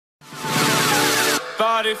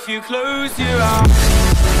but if you close your eyes.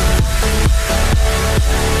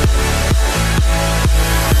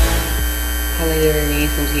 Fala aí galerinha,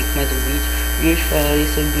 estamos aqui com mais um vídeo e hoje falarei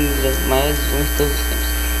sobre um dos maiores vilões de todos os tempos.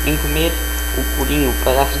 Em primeiro, o Coringa, o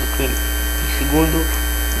palhaço do crime. Em segundo,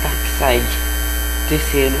 Darkseid. Em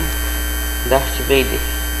terceiro, Darth Vader.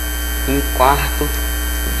 Em quarto,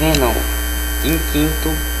 Venom. Em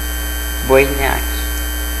quinto, Brainiac.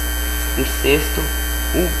 Em sexto,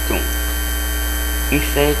 Ultron. Em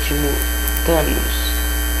sétimo, Thanos.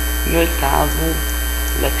 Em oitavo,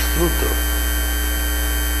 Lex Luthor.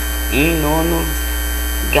 Em nono,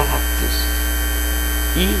 Galactus.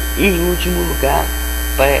 E em último lugar,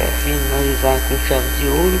 para finalizar com chave de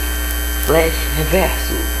ouro, Flash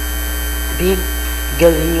Reverso. Bem,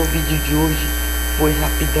 galerinha, o vídeo de hoje foi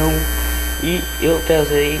rapidão e eu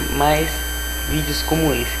trazerei mais vídeos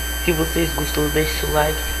como esse. Se vocês gostou, deixe seu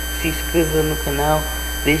like, se inscreva no canal,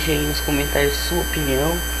 deixe aí nos comentários sua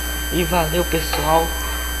opinião. E valeu pessoal,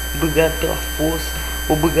 obrigado pela força,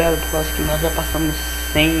 obrigado por causa que nós já passamos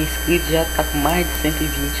 100 inscritos, já tá com mais de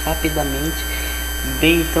 120 rapidamente.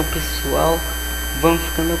 Bem, então pessoal, vamos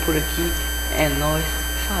ficando por aqui, é nóis,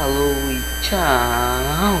 falou e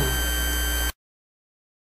tchau.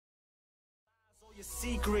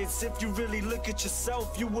 Secrets, if you really look at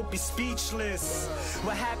yourself, you would be speechless.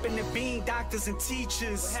 What happened to being doctors and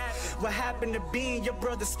teachers? What happened to being your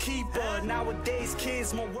brother's keeper? Nowadays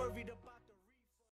kids more worried